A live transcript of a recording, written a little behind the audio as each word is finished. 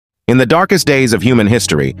In the darkest days of human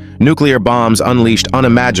history, nuclear bombs unleashed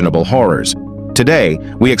unimaginable horrors. Today,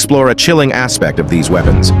 we explore a chilling aspect of these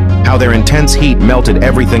weapons, how their intense heat melted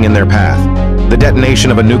everything in their path. The detonation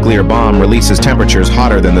of a nuclear bomb releases temperatures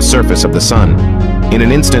hotter than the surface of the sun. In an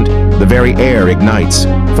instant, the very air ignites,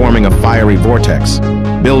 forming a fiery vortex.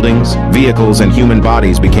 Buildings, vehicles, and human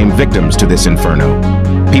bodies became victims to this inferno.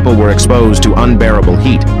 People were exposed to unbearable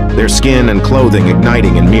heat, their skin and clothing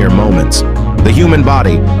igniting in mere moments. The human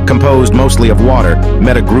body, composed mostly of water,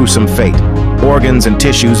 met a gruesome fate. Organs and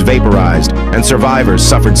tissues vaporized, and survivors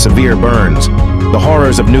suffered severe burns. The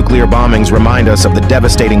horrors of nuclear bombings remind us of the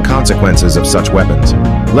devastating consequences of such weapons.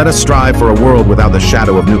 Let us strive for a world without the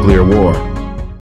shadow of nuclear war.